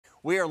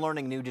We are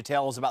learning new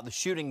details about the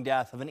shooting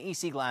death of an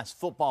EC Glass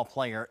football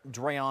player,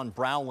 Dreon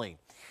Brownlee.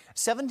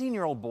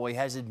 17-year-old boy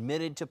has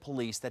admitted to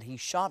police that he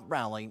shot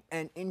Brownlee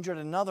and injured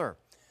another.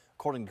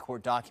 According to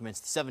court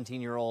documents, the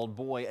 17-year-old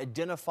boy,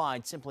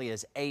 identified simply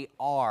as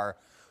AR,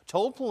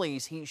 told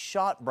police he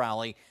shot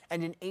Brownlee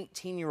and an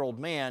 18-year-old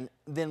man,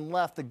 then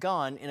left the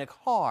gun in a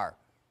car.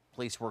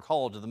 Police were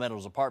called to the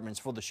Meadows Apartments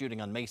for the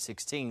shooting on May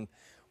 16.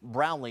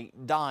 Brownlee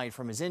died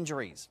from his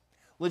injuries.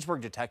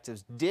 Lynchburg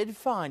detectives did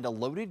find a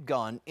loaded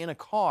gun in a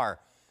car.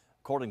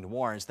 According to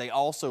warrants, they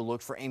also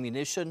looked for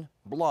ammunition,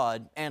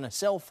 blood, and a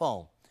cell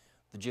phone.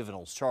 The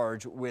juvenile's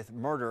charged with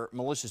murder,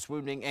 malicious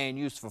wounding, and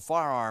use of a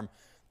firearm.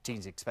 The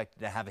teen's expected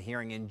to have a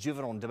hearing in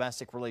Juvenile and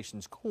Domestic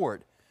Relations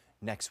Court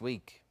next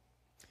week.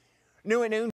 New at noon.